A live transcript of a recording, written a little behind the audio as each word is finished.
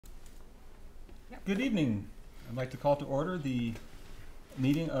Yep. Good evening. I'd like to call to order the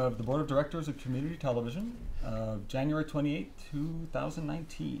meeting of the Board of Directors of Community Television of January 28,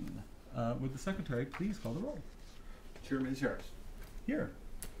 2019. Would the Secretary please call the roll? Chairman Harris. Here.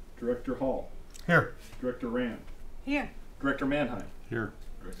 Director Hall. Here. Director Rand. Here. Director Mannheim. Here.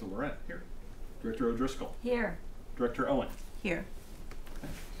 Director Laurent. Here. Director O'Driscoll. Here. Director Owen. Here.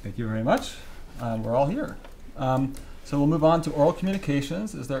 Thank you very much. We're all here. So we'll move on to oral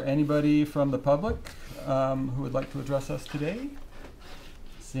communications. Is there anybody from the public who would like to address us today?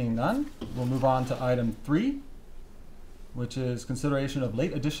 Seeing none, we'll move on to item 3, which is consideration of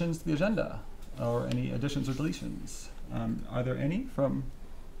late additions to the agenda, or any additions or deletions. Are there any from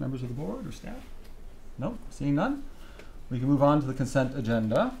members of the board or staff? No, seeing none. We can move on to the consent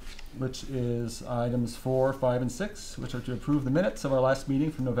agenda, which is items 4, 5, and 6, which are to approve the minutes of our last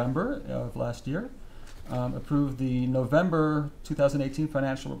meeting from November of last year, approve the November 2018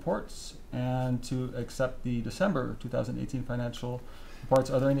 financial reports, and to accept the December 2018 financial reports.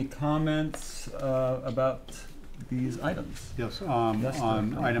 Are there any comments about these items? Yes, Yes,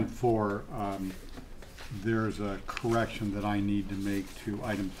 on Director. item 4, there's a correction that I need to make to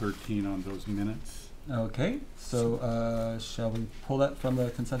item 13 on those minutes. Okay, so shall we pull that from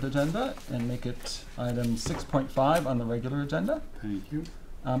the consent agenda and make it item 6.5 on the regular agenda? Thank you.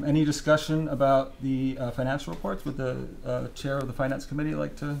 Any discussion about the financial reports? Would the chair of the Finance Committee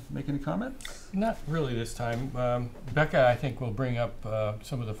like to make any comments? Not really this time. Becca, I think, will bring up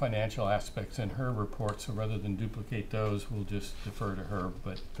some of the financial aspects in her report, so rather than duplicate those, we'll just defer to her.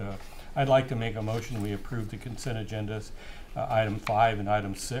 But I'd like to make a motion we approve the consent agendas, item 5 and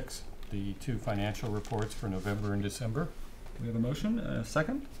item 6, the 2 financial reports for November and December. We have a motion, a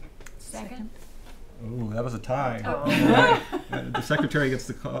second? Second. Oh, that was a tie. Oh. The secretary gets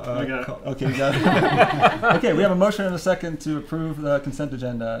the call. I got it. Okay, you got it. Okay, we have a motion and a second to approve the consent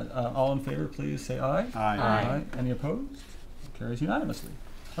agenda. All in favor, please say aye. Aye. Aye. Any opposed? Carries unanimously.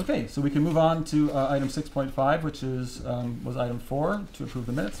 Okay, so we can move on to item 6.5, which is was item 4 to approve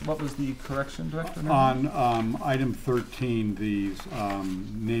the minutes. What was the correction, Director? On item 13, the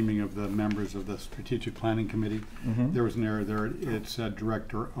naming of the members of the Strategic Planning Committee, there was an error there. It said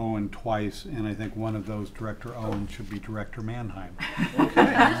Director Owen twice, and I think one of those, Director Owen, should be Director Mannheim.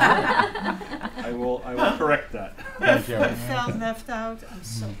 Okay. I will correct that. Thank you. It felt left out. I'm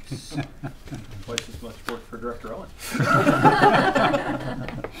so sorry. Twice as much work for Director Owen.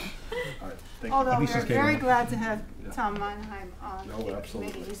 All right, thank Although At least we're she's very capable. glad to have Yeah. Tom Mannheim on No, the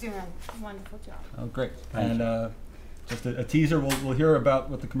absolutely. committee. He's doing a wonderful job. Oh, great. Thank And just a teaser, we'll hear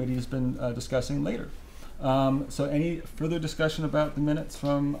about what the committee has been discussing later. So any further discussion about the minutes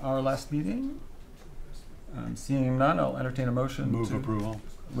from our last meeting? Seeing none, I'll entertain a motion Move to, approval.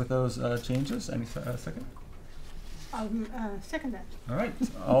 with those changes. Any second? I'll second that. All right.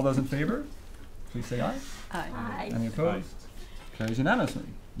 All those in favor, please say aye. Aye. Any opposed? Carries unanimously.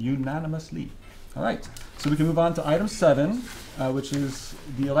 Unanimously. All right. So we can move on to item 7, which is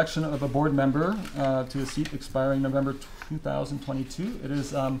the election of a board member to a seat expiring November 2022. It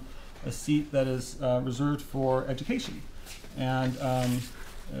is a seat that is reserved for education, and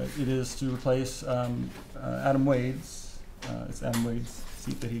it is to replace Adam Wade's. It's Adam Wade's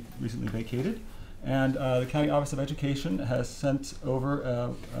seat that he recently vacated, and the County Office of Education has sent over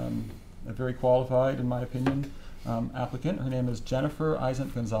a very qualified, in my opinion, applicant. Her name is Jennifer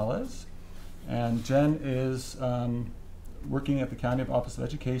Eisent Gonzalez, and Jen is working at the County Office of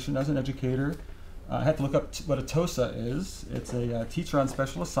Education as an educator. I had to look up what a TOSA is. It's a teacher on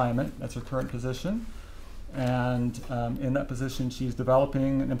special assignment. That's her current position, and in that position she's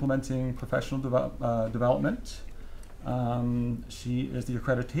developing and implementing professional development. She is the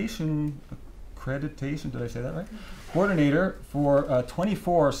accreditation, did I say that right? Coordinator for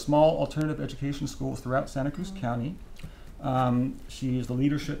 24 small alternative education schools throughout Santa Cruz County. She is the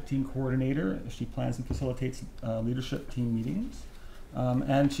leadership team coordinator. She plans and facilitates leadership team meetings.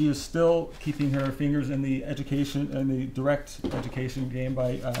 And she is still keeping her fingers in the direct education game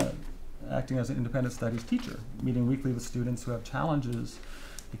by acting as an independent studies teacher, meeting weekly with students who have challenges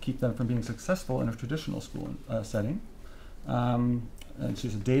to keep them from being successful in a traditional school setting. And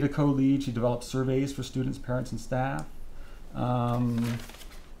she's a data co-lead. She develops surveys for students, parents, and staff.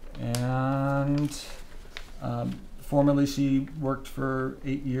 Formerly, she worked for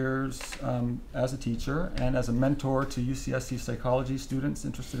 8 years as a teacher and as a mentor to UCSC psychology students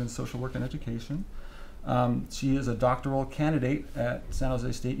interested in social work and education. She is a doctoral candidate at San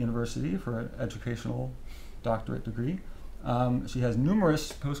Jose State University for an educational doctorate degree. She has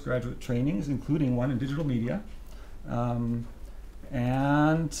numerous postgraduate trainings, including one in digital media.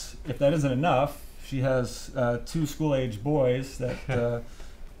 And if that isn't enough, she has 2 school-age boys that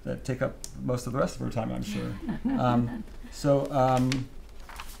that take up most of the rest of her time, I'm sure. And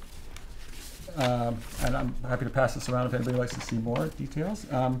I'm happy to pass this around if anybody likes to see more details.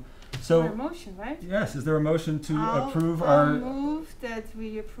 For a motion, right? Yes, is there a motion to approve I'll our? move that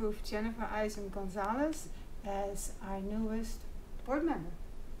we approve Jennifer Eisen Gonzalez as our newest board member.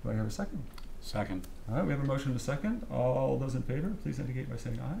 Do I hear a second? Second. All right, we have a motion and a second. All those in favor, please indicate by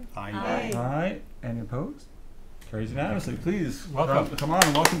saying aye. Aye. Aye. Any opposed? Carries unanimously. Please Welcome. come on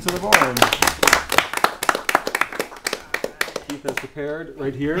and welcome to the board. Keith has prepared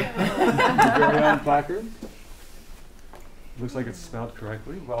right here the very own placard. Looks like it's spelled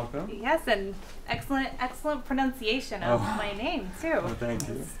correctly. Welcome. Yes, and excellent pronunciation of my name too. Oh, thank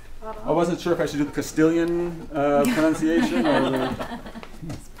you. Spot on. I wasn't sure if I should do the Castilian pronunciation or the.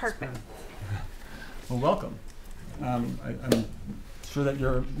 It's perfect. Well, welcome. I'm sure that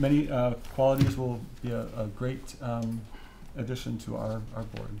your many qualities will be a great addition to our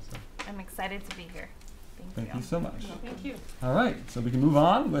board. So I'm excited to be here. thank you so much. Thank you. All right, so we can move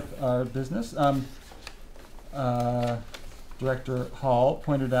on with our business. Director Hall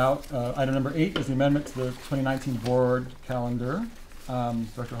pointed out item number 8 is the amendment to the 2019 board calendar.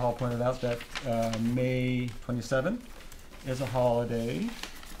 Director Hall pointed out that May 27th is a holiday,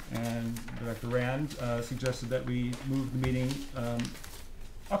 and Director Rand suggested that we move the meeting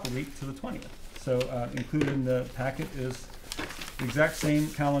up a week to the 20th. So included in the packet is the exact same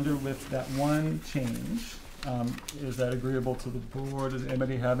calendar with that one change. Is that agreeable to the board? Does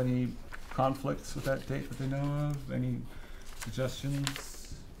anybody have any conflicts with that date that they know of? Any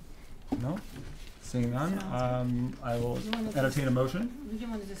suggestions? No? Seeing none, I will You wanna entertain a motion. We do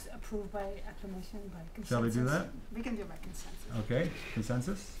want to just approve by acclamation, by consensus. Shall we do that? We can do by consensus. Okay,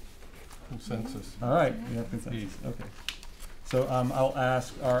 consensus? Consensus. All right, we have consensus, okay. So I'll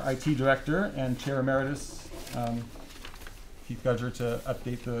ask our IT director and Chair Emeritus, Keith Gudger, to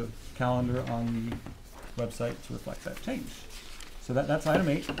update the calendar on the website to reflect that change. So that's item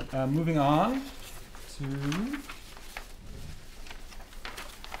 8. Moving on to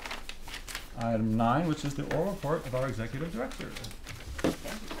item 9, which is the oral report of our executive director.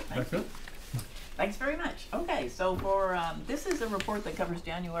 Thank you. Thanks very much. Okay, so for this is a report that covers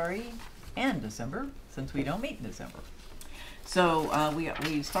January and December, since we don't meet in December. So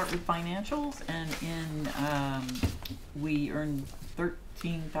we start with financials, and we earned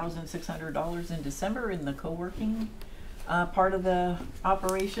 $13,600 in December in the co-working part of the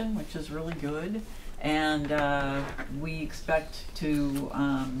operation, which is really good. And we expect to,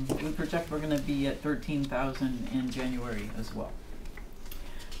 we project we're going to be at 13,000 in January as well.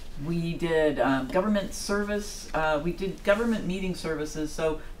 We did government service, we did government meeting services.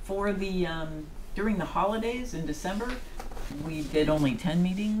 So for the, during the holidays in December, we did only 10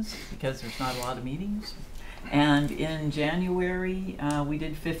 meetings because there's not a lot of meetings. And in January, we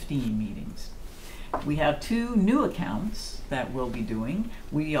did 15 meetings. We have 2 new accounts that we'll be doing.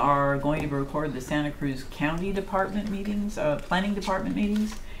 We are going to record the Santa Cruz County Department meetings, Planning Department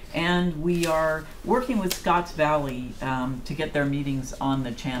meetings, and we are working with Scotts Valley to get their meetings on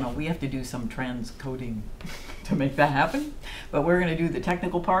the channel. We have to do some transcoding to make that happen, but we're going to do the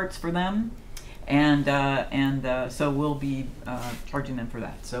technical parts for them, and so we'll be charging them for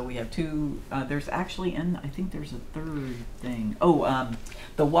that. So we have 2. There's actually, and I think there's a 3rd thing. Oh,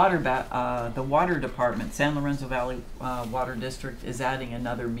 the water department, San Lorenzo Valley Water District, is adding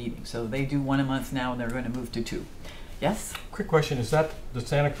another meeting. So they do 1 a month now, and they're going to move to 2. Yes? Quick question, is that the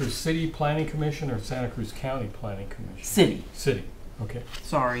Santa Cruz City Planning Commission or Santa Cruz County Planning Commission? City. City, okay.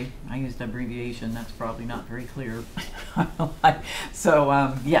 Sorry, I used abbreviation. That's probably not very clear.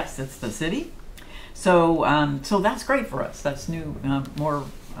 So yes, it's the city. So so that's great for us. That's new, more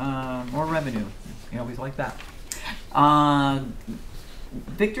revenue. You always like that.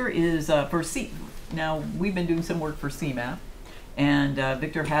 Victor is for now we've been doing some work for CMAP, and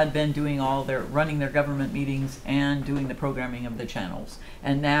Victor had been doing running their government meetings and doing the programming of the channels.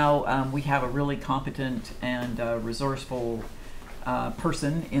 And now we have a really competent and resourceful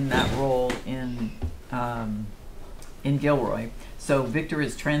person in that role in Gilroy. So Victor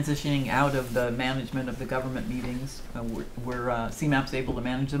is transitioning out of the management of the government meetings, where CMAP's able to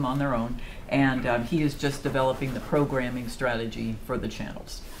manage them on their own, and he is just developing the programming strategy for the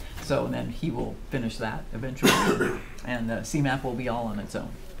channels. So then he will finish that eventually, and CMAP will be all on its own.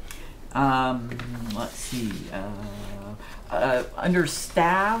 Let's see. Under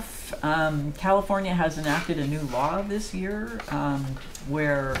staff, California has enacted a new law this year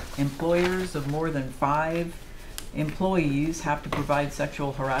where employers of more than 5 employees have to provide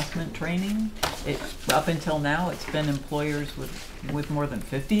sexual harassment training. Up until now, it's been employers with more than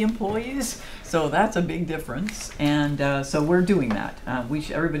 50 employees, so that's a big difference. And so we're doing that.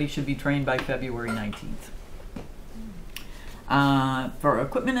 Everybody should be trained by February 19th. For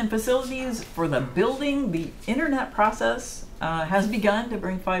equipment and facilities, for the building, the internet process has begun to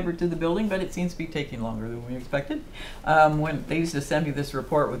bring fiber to the building, but it seems to be taking longer than we expected. When they used to send me this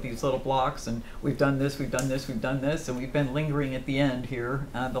report with these little blocks, and we've done this, we've done this, we've done this, and we've been lingering at the end here.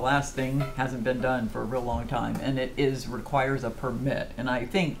 The last thing hasn't been done for a real long time, and it requires a permit. And I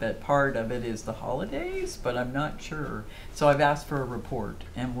think that part of it is the holidays, but I'm not sure. So I've asked for a report,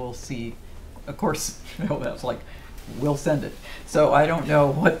 and we'll see. Of course, that's like, we'll send it. So I don't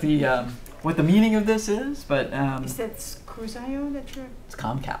know what the meaning of this is, but Is that Cruz that you're? it's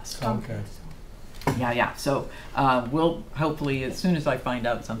Comcast. Okay. Yeah. So we'll hopefully, as soon as I find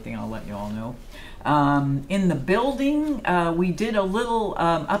out something, I'll let you all know. In the building, we did a little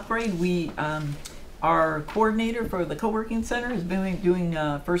upgrade. Our coordinator for the co-working center has been doing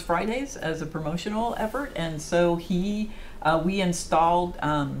First Fridays as a promotional effort, and so we installed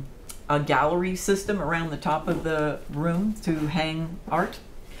a gallery system around the top of the room to hang art.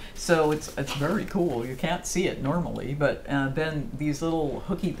 So it's very cool. You can't see it normally, but then these little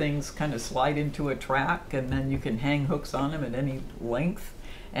hooky things kind of slide into a track, and then you can hang hooks on them at any length.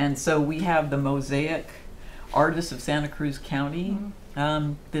 And so we have the Mosaic Artists of Santa Cruz County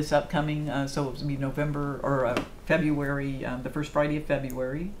this upcoming, so it will be November or February, the first Friday of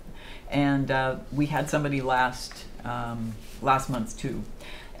February. And we had somebody last month too.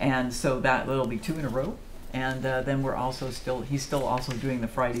 And so that'll be 2 in a row. And then he's still also doing the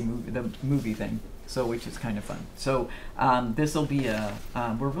Friday movie thing, so which is kind of fun. So this will be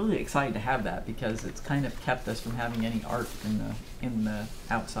we're really excited to have that because it's kind of kept us from having any art in the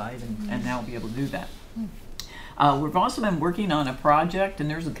outside, and now we'll be able to do that. We've also been working on a project, and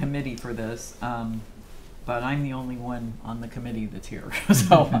there's a committee for this, but I'm the only one on the committee that's here.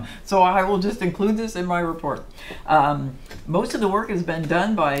 So I will just include this in my report. Most of the work has been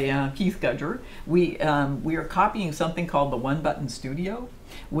done by Keith Gudger. We are copying something called the One Button Studio,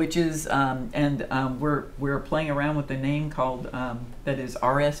 which is, we're playing around with the name called, that is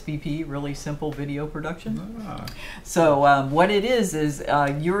RSVP, Really Simple Video Production. So what it is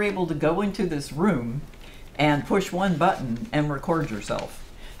you're able to go into this room and push one button and record yourself.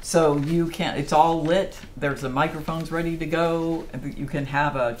 So it's all lit, there's the microphones ready to go, you can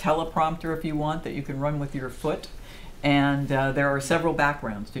have a teleprompter if you want that you can run with your foot, and there are several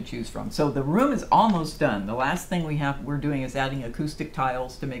backgrounds to choose from. So the room is almost done. The last thing we're doing is adding acoustic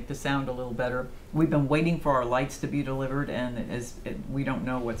tiles to make the sound a little better. We've been waiting for our lights to be delivered, and we don't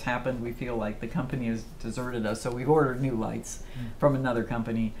know what's happened. We feel like the company has deserted us, so we've ordered new lights from another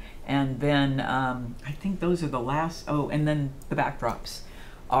company. And then I think those are the last, and then the backdrops.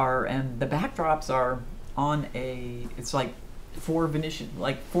 The backdrops are on it's like 4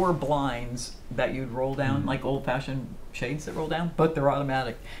 blinds that you'd roll down, like old-fashioned shades that roll down, but they're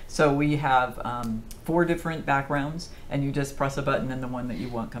automatic. So we have 4 different backgrounds, and you just press a button and the one that you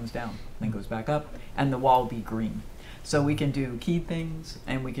want comes down, then goes back up, and the wall will be green. So we can do keyed things,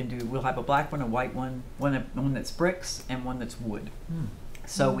 and we'll have a black one, a white one, one that's bricks, and one that's wood.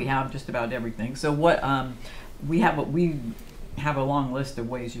 So we have just about everything. So what we have a long list of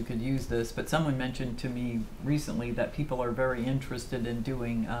ways you could use this, but someone mentioned to me recently that people are very interested in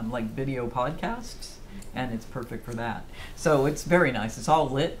doing like video podcasts, and it's perfect for that. So it's very nice. It's all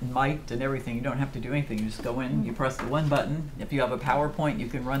lit and mic'd and everything. You don't have to do anything. You just go in, you press the one button. If you have a PowerPoint, you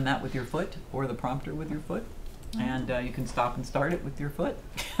can run that with your foot or the prompter with your foot, and you can stop and start it with your foot.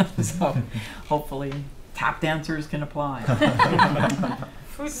 So hopefully tap dancers can apply.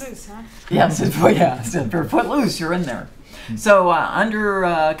 Footloose, huh? Yes, if you're footloose, you're in there. So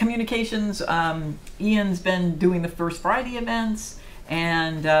under communications, Ian's been doing the First Friday events,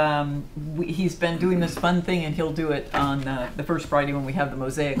 and he's been doing this fun thing, and he'll do it on the First Friday when we have the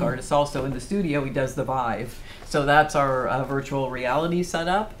Mosaic artists also in the studio. He does the Vive. So that's our virtual reality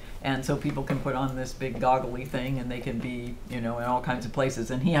setup. And so people can put on this big goggly thing, and they can be, in all kinds of places.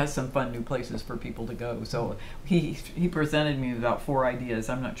 And he has some fun new places for people to go. So he presented me with about 4 ideas.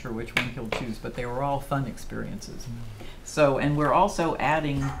 I'm not sure which one he'll choose, but they were all fun experiences. So, and we're also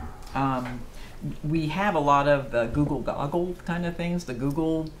adding, we have a lot of the Google Goggle kind of things, the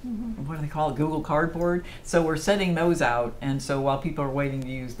Google, what do they call it, Google Cardboard. So we're setting those out, and so while people are waiting to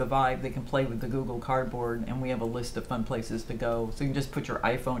use the Vive, they can play with the Google Cardboard, and we have a list of fun places to go. So you can just put your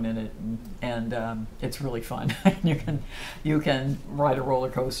iPhone in it, and it's really fun. you can ride a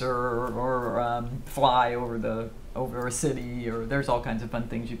roller coaster or fly over a city, or there's all kinds of fun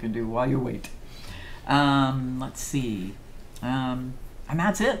things you can do while you wait. Let's see. And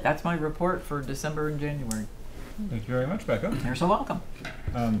that's it. That's my report for December and January. Thank you very much, Becca. You're so welcome.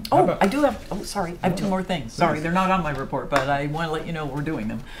 How Oh, about I do have, oh, sorry, I have two more things. Sorry, Please. they're not on my report, but I want to let you know we're doing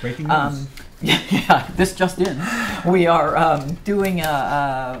them. breaking news? Yeah, this just in. We are doing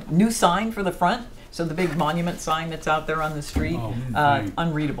a new sign for the front. So the big monument sign that's out there on the street, Oh, right.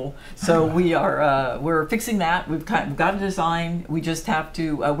 unreadable. So we are we're fixing that. We've got a design. We just have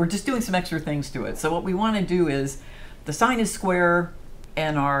to. We're just doing some extra things to it. So what we want to do is, the sign is square,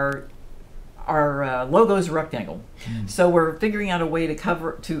 and our logo is rectangle. So we're figuring out a way to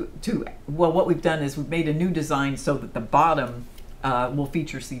cover well, what we've done is we've made a new design so that the bottom will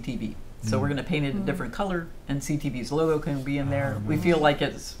feature CTV. So we're going to paint it a different color, and CTV's logo can be in there. We feel like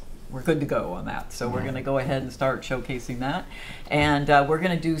we're good to go on that. So we're going to go ahead and start showcasing that. And we're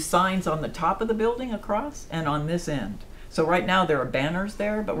going to do signs on the top of the building across and on this end. So right now there are banners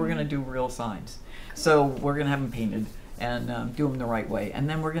there, but we're going to do real signs. So we're going to have them painted and do them the right way. And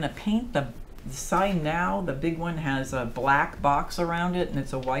then we're going to paint the sign now. The big one has a black box around it, and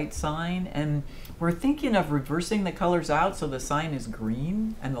it's a white sign. And we're thinking of reversing the colors out so the sign is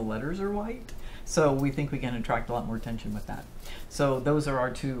green and the letters are white. So we think we can attract a lot more attention with that. So those are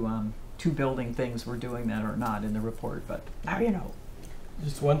our two building things we're doing that are not in the report, but now you know.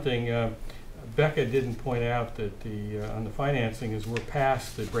 Just one thing, Becca didn't point out that on the financing is we're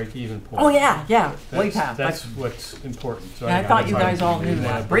past the break-even point. Oh yeah, way That's- past. That's what's important. So And I thought you that's why guys all we knew didn't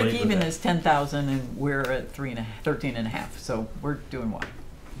wanna that. Break belabor even that. is 10,000 and we're at 13.5. So we're doing well.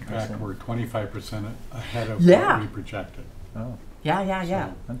 In fact, we're 25% ahead of Yeah. what we projected. Oh,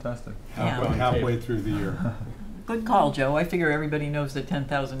 Yeah. fantastic. Halfway through the year. Good call, Joe. I figure everybody knows the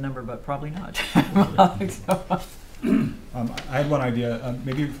 10,000 number, but probably not. I had one idea.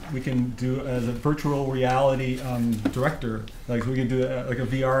 Maybe we can do as a virtual reality director. Like we could do like a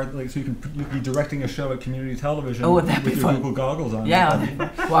VR, like so you can be directing a show at community television Oh, would that with be your fun? Google goggles on. Yeah.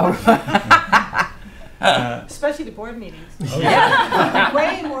 Wow. Especially the board meetings. Oh, Yeah.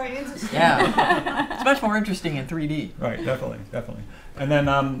 Way more interesting. Yeah. It's much more interesting in 3D. Right, definitely. And then,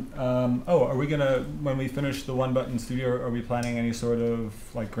 are we gonna, when we finish the One Button Studio, are we planning any sort of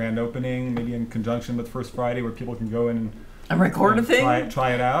like grand opening, maybe in conjunction with First Friday, where people can go in And record a and thing?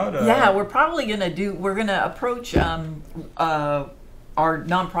 try it out? Yeah, we're probably we're gonna approach our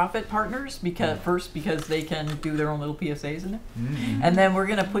nonprofit partners because they can do their own little PSAs in it. And then we're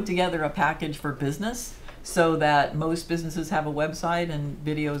gonna put together a package for business so that most businesses have a website and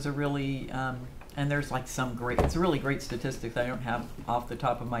videos are really, and there's like it's really great statistics I don't have off the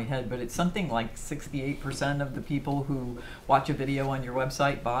top of my head, but it's something like 68% of the people who watch a video on your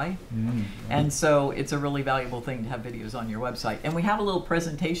website buy. And so it's a really valuable thing to have videos on your website. And we have a little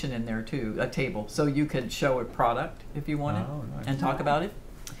presentation in there too, a table, so you could show a product if you wanted Oh, nice. and talk about it,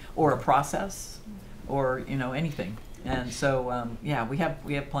 or a process, or anything. And so we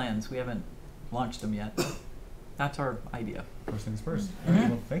have plans. We haven't launched them yet. That's our idea. First things first. All right,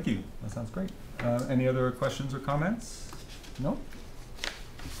 well, thank you. That sounds great. Any other questions or comments? No?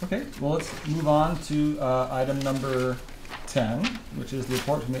 Okay, well, let's move on to item number 10, which is the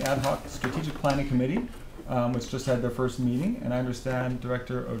report from the Ad Hoc Strategic Planning Committee, which just had their first meeting, and I understand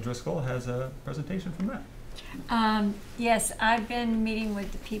Director O'Driscoll has a presentation from that. Yes, I've been meeting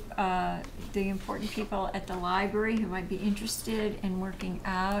with the important people at the library who might be interested in working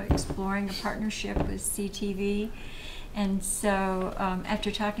out, exploring a partnership with CTV. And so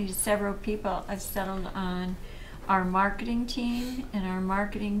after talking to several people, I've settled on our marketing team. And our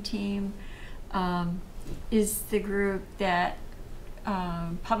marketing team is the group that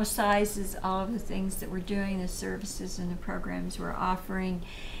publicizes all of the things that we're doing, the services and the programs we're offering.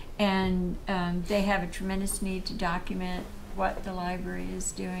 And they have a tremendous need to document what the library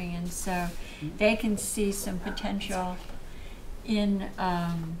is doing, and so they can see some potential in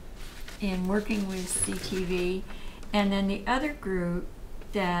working with CTV. And then the other group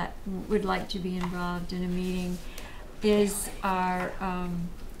that would like to be involved in a meeting is our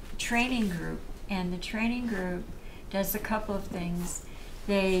training group, and the training group does a couple of things.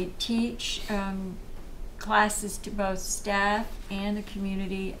 They teach classes to both staff and the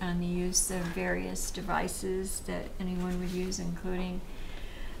community on the use of various devices that anyone would use, including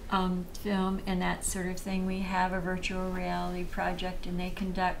film and that sort of thing. We have a virtual reality project, and they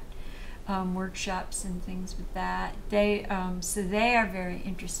conduct workshops and things with that. So they are very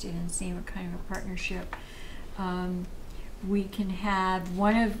interested in seeing what kind of a partnership we can have.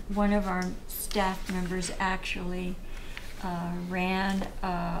 One of our staff members actually ran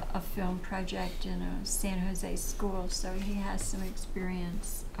a film project in a San Jose school, so he has some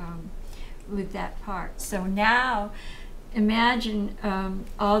experience with that part. So now imagine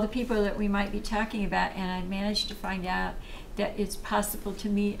all the people that we might be talking about, and I managed to find out that it's possible to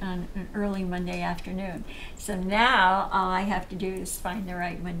meet on an early Monday afternoon. So now all I have to do is find the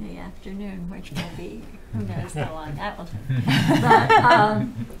right Monday afternoon, which will be, who knows how long that will take.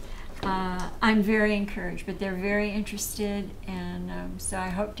 But I'm very encouraged, but they're very interested, and so I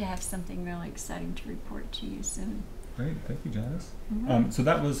hope to have something really exciting to report to you soon. Great, thank you, Janice. Mhm. So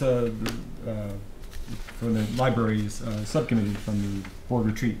that was for the libraries subcommittee from the board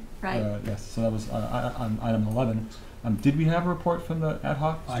retreat. Right. Yes, so that was on item 11. Did we have a report from the ad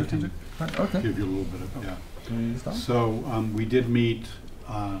hoc I can strategic? Okay. Give you a little bit of, yeah. Can we start? So we did meet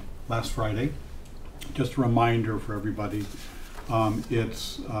last Friday. Just a reminder for everybody,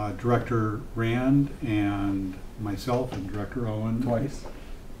 it's Director Rand and myself and Director Owen. Twice.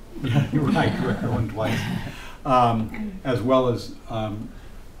 Yeah, you're right, Director Owen twice. As well as,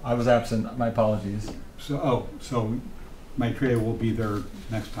 I was absent, my apologies. so Maitreya will be there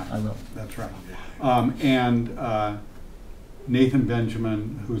next time. I will. That's right. And Nathan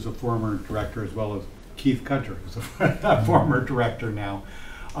Benjamin, who's a former director, as well as Keith Kudger, who's a former director now,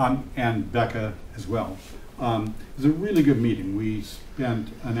 and Becca as well. It was a really good meeting. We spent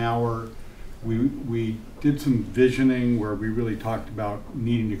an hour. We did some visioning where we really talked about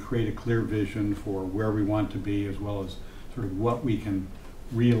needing to create a clear vision for where we want to be, as well as sort of what we can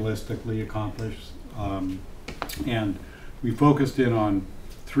realistically accomplish. And we focused in on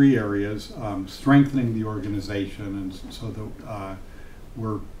 3 areas: strengthening the organization, and so that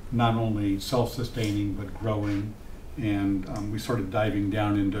we're not only self-sustaining but growing. And we started diving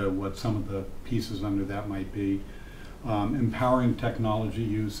down into what some of the pieces under that might be. Empowering technology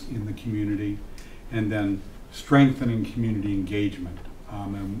use in the community, and then strengthening community engagement.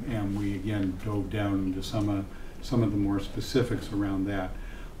 And we again dove down into some of the more specifics around that.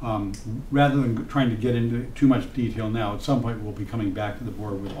 Rather than trying to get into too much detail now, at some point we'll be coming back to the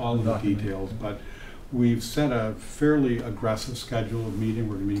board with all of the details, but we've set a fairly aggressive schedule of meeting.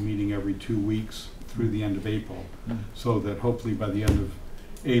 We're going to be meeting every 2 weeks through the end of April, so that hopefully by the end of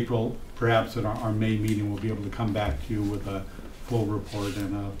April, perhaps at our May meeting, we'll be able to come back to you with a full report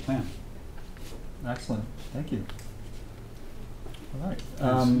and a plan. Excellent, thank you. All right.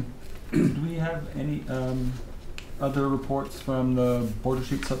 Do we have any other reports from the board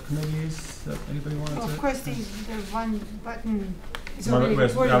retreat subcommittees that anybody wanted to? Of course, the one button is One already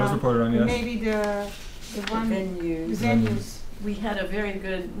was- reported that was on. reported on, yes. Maybe the one Venues. venues. We had a very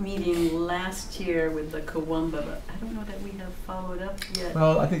good meeting last year with the Kawumba, but I don't know that we have followed up yet.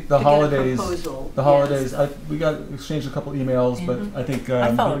 Well, I think the To get a holidays. proposal, The yes. holidays. We got exchanged a couple emails, but I think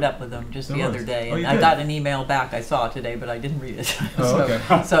I followed up with them just There the was. other day, Oh, and you I did? got an email back. I saw it today, but I didn't read it. Oh,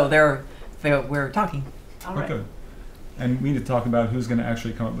 okay. So we're talking. All right. Okay. And we need to talk about who's going to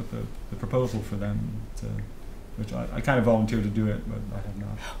actually come up with the proposal for them, which I kind of volunteered to do it, but I have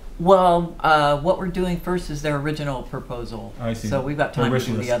not. Well, what we're doing first is their original proposal. I see. So we've got Their time to wish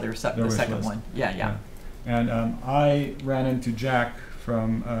do list. the other, Their the wish second list. one. Yeah. And I ran into Jack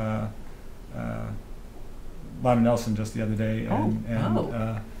from Lana Nelson just the other day,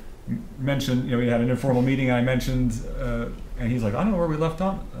 and mentioned, we had an informal meeting. And I mentioned, and he's like, I don't know where we left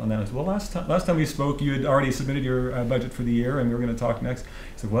on that. I said, well, last time we spoke, you had already submitted your budget for the year, and we were going to talk next.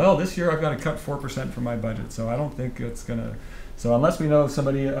 He said, well, this year I've got to cut 4% from my budget, so I don't think it's going to. So unless we know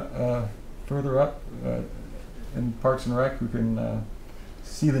somebody further up in Parks and Rec who can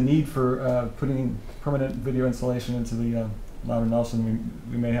see the need for putting permanent video installation into the Louder Nelson,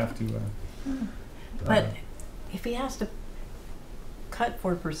 we may have to. But if he has to cut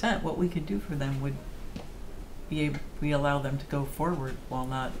 4%, what we could do for them would be we allow them to go forward while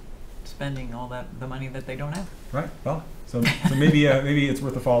not spending all the money that they don't have. Right. Well, so maybe it's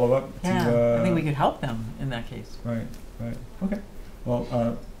worth a follow up. Yeah, I think we could help them in that case. Right. Okay.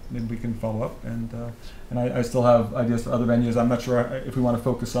 Well, maybe we can follow up, and I still have ideas for other venues. I'm not sure if we want to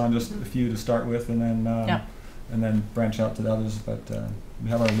focus on just a few to start with, and then branch out to the others. But we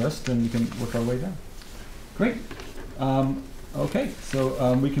have our list, and we can work our way down. Great. Okay,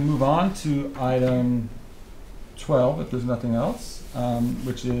 so we can move on to item 12, if there's nothing else,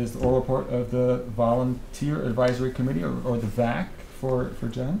 which is the oral report of the Volunteer Advisory Committee, or the VAC for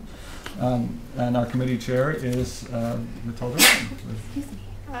Jen. And our committee chair is Matilda.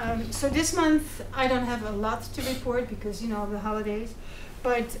 So this month, I don't have a lot to report because, of the holidays.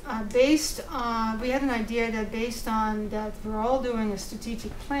 But we had an idea that based on that we're all doing a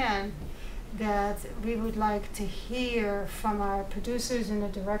strategic plan, that we would like to hear from our producers and the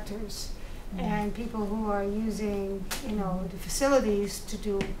directors and people who are using, the facilities to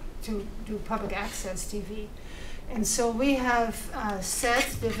do public access TV. And so we have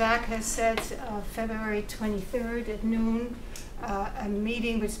the VAC has set February 23rd at noon, a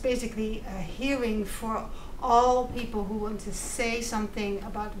meeting which is basically a hearing for all people who want to say something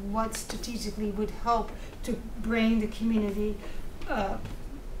about what strategically would help to bring the community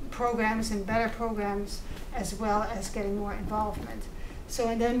programs and better programs, as well as getting more involvement. So,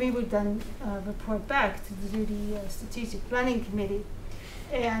 and then we would then report back to the strategic planning committee,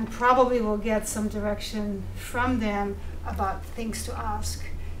 and probably will get some direction from them about things to ask.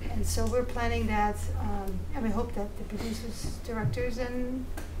 And so we're planning that, and we hope that the producers, directors, and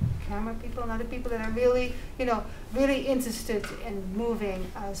camera people and other people that are really, really interested in moving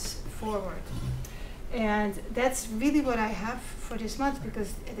us forward. And that's really what I have for this month,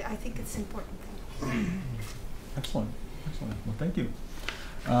 because I think it's important. Excellent. Excellent. Well, thank you.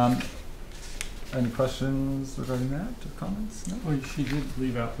 Any questions regarding that or comments? No? Well, she did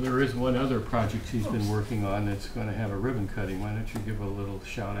leave out, there is one other project she's been working on that's going to have a ribbon cutting. Why don't you give a little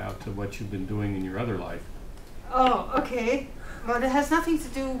shout out to what you've been doing in your other life? Oh, okay. Well, it has nothing to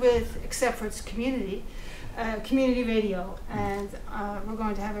do with, except for its community radio. And we're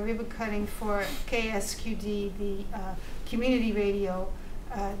going to have a ribbon cutting for KSQD, the community radio,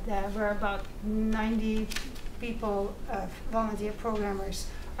 that where about 90 people, volunteer programmers,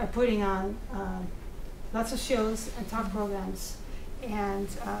 are putting on lots of shows and talk programs. And,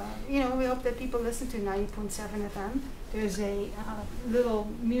 we hope that people listen to 90.7 FM. There's a little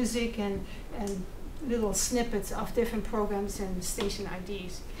music and little snippets of different programs and station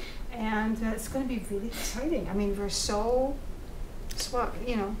IDs. And it's going to be really exciting. I mean, we're so,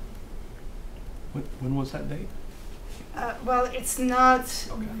 When was that date? well, it's not,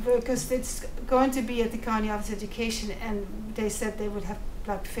 Okay. because it's going to be at the County Office of Education, and they said they would have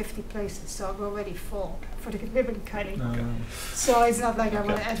like 50 places, so we're already full for the ribbon cutting. So it's not like I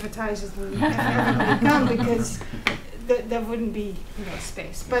want to advertise it and have everybody come, because there wouldn't be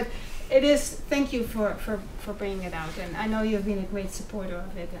space. But it is, thank you for bringing it out, and I know you've been a great supporter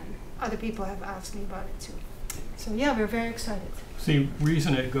of it, and other people have asked me about it too. So yeah, we're very excited. See,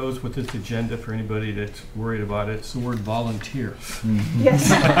 reason it goes with this agenda for anybody that's worried about it, it's the word volunteer. Yes.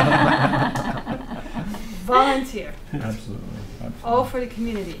 Volunteer. Absolutely. All for the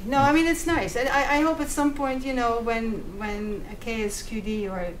community. No, I mean, it's nice. And I hope at some point, when a KSQD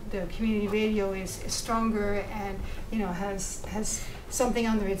or the community radio is stronger and, has something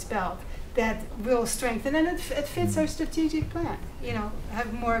under its belt, that will strengthen, and it fits our strategic plan.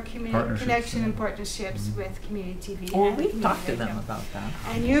 Have more connection and partnerships with community TV. Well, and we've community talked to radio. them about that.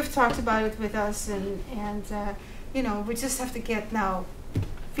 And you've talked about it with us, and we just have to get now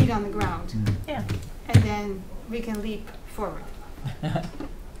feet on the ground, Yeah. and then we can leap forward.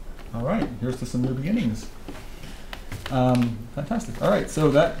 All right, here's to some new beginnings. Fantastic. All right,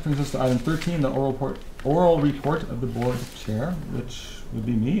 so that brings us to item 13, the oral report of the board chair, which would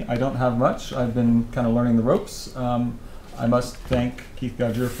be me. I don't have much. I've been kind of learning the ropes. I must thank Keith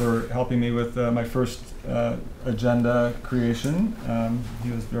Gudger for helping me with my first agenda creation.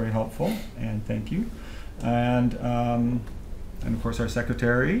 He was very helpful, and thank you. And of course our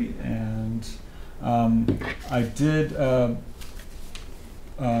secretary. And I did.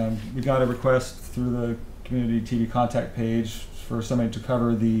 We got a request through the Community TV contact page for somebody to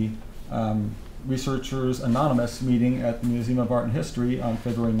cover the Researchers Anonymous meeting at the Museum of Art and History on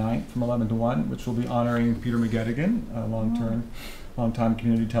February 9th from 11 to 1, which will be honoring Peter McGettigan, a long-time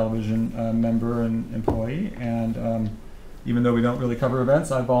community television member and employee. And even though we don't really cover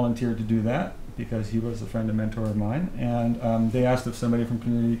events, I volunteered to do that because he was a friend and mentor of mine. And they asked if somebody from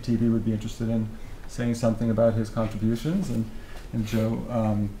Community TV would be interested in saying something about his contributions, and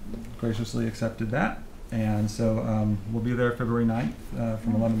Joe graciously accepted that. And so we'll be there February 9th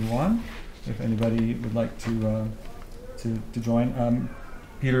from 11 to 1. If anybody would like to join.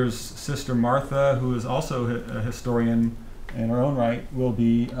 Peter's sister Martha, who is also a historian in her own right, will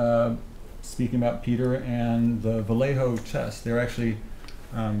be speaking about Peter and the Vallejo chest. They're actually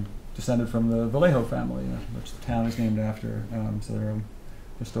descended from the Vallejo family, which the town is named after. So they're a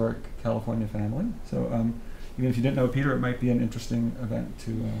historic California family. So even if you didn't know Peter, it might be an interesting event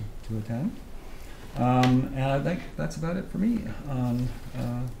to attend. And I think that's about it for me on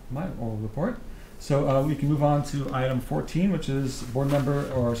my oral report. So we can move on to item 14, which is board member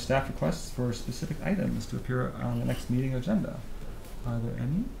or staff requests for specific items to appear on the next meeting agenda. Are there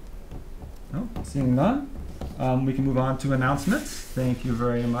any? No? Seeing none, we can move on to announcements. Thank you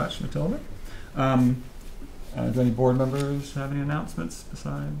very much, Matilda. Do any board members have any announcements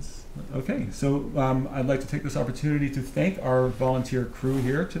besides? Okay, so I'd like to take this opportunity to thank our volunteer crew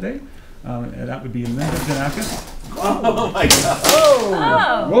here today. And that would be Linda Janakis. Oh my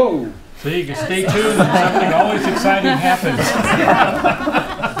God! Whoa! So you can stay tuned, and something always exciting happens.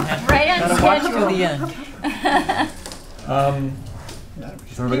 Right on Gotta watch schedule. to the end.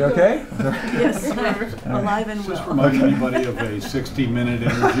 Is everybody okay? Yes, we're alive and Just well. remind anybody of a 60-minute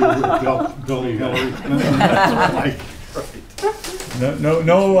interview with Bill Hillary Clinton.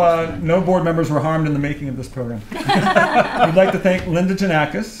 No board members were harmed in the making of this program. We'd like to thank Linda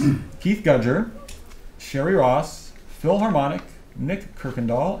Janakis, Keith Gudger, Sherry Ross, Phil Harmonic, Nick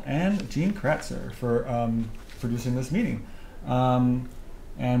Kirkendall, and Jean Kratzer for producing this meeting.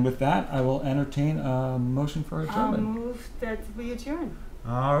 And with that, I will entertain a motion for I'll adjournment. move that we adjourn.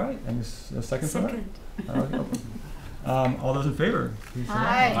 All right, and a second for that? All those in favor? Please say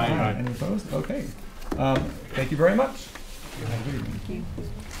Aye. Any opposed? Okay. Thank you very much. Have a good evening. Thank you.